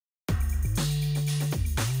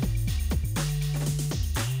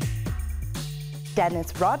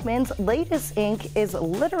Dennis Rodman's latest ink is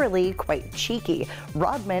literally quite cheeky.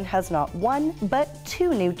 Rodman has not one, but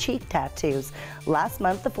two new cheek tattoos. Last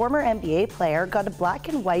month, the former NBA player got a black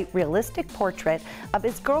and white realistic portrait of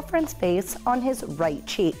his girlfriend's face on his right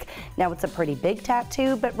cheek. Now, it's a pretty big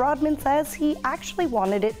tattoo, but Rodman says he actually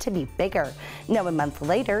wanted it to be bigger. Now, a month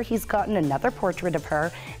later, he's gotten another portrait of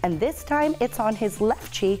her, and this time it's on his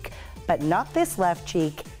left cheek, but not this left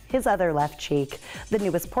cheek, his other left cheek. The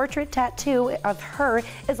newest portrait tattoo of her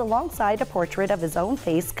is alongside a portrait of his own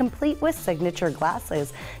face, complete with signature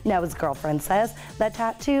glasses. Now, his girlfriend says that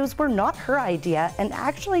tattoos were not her idea and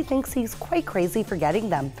actually thinks he's quite crazy for getting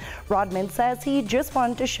them. Rodman says he just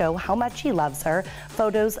wanted to show how much he loves her.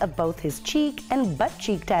 Photos of both his cheek and butt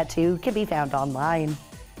cheek tattoo can be found online.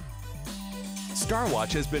 Star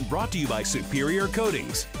Watch has been brought to you by Superior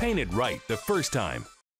Coatings. Painted right the first time.